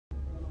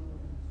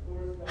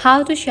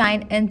How to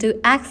shine into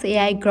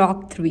xAI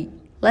Grok 3.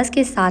 Let's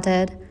get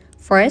started.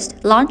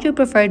 First, launch your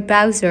preferred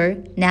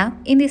browser. Now,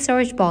 in the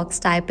search box,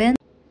 type in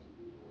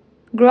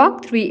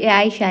Grok 3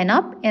 AI Shine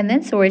Up and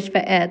then search for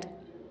it.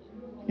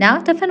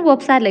 Now, different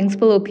website links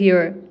will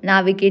appear.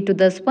 Navigate to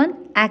this one,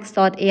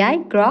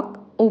 xAI Grok,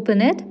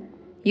 open it.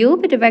 You'll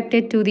be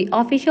directed to the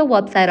official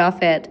website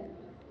of it.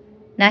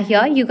 Now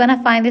here, you're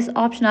gonna find this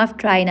option of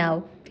Try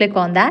Now. Click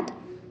on that.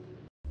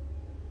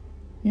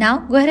 Now,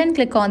 go ahead and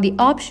click on the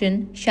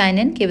option Shine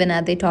In given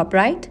at the top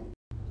right.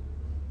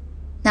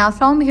 Now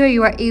from here,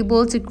 you are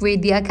able to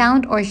create the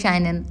account or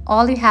shine in.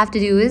 All you have to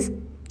do is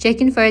check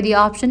in for the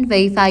option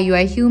Verify you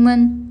are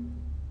human.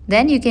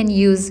 Then you can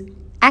use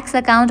X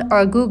account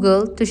or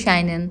Google to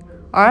shine in.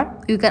 Or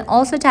you can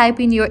also type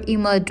in your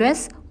email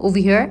address over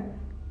here.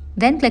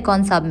 Then click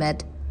on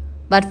Submit.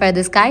 But for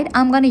this guide,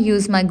 I'm going to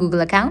use my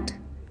Google account.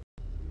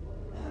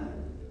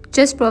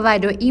 Just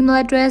provide your email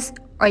address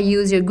or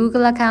use your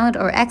Google account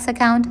or X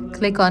account.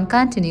 Click on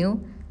Continue.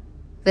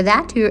 With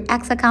that, your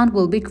X account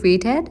will be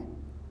created.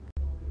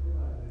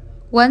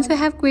 Once you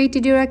have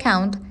created your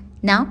account,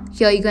 now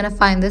here you're going to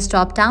find this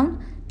drop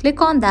down.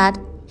 Click on that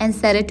and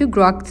set it to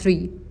Grok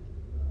 3.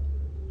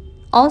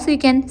 Also, you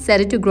can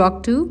set it to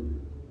Grok 2.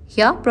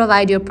 Here,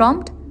 provide your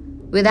prompt.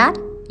 With that,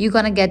 you're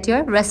going to get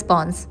your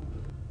response.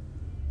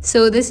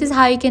 So this is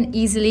how you can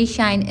easily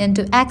shine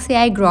into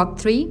xAI Grok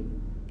 3.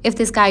 If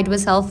this guide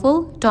was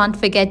helpful, don't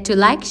forget to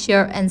like,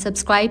 share and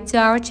subscribe to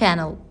our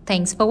channel.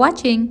 Thanks for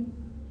watching.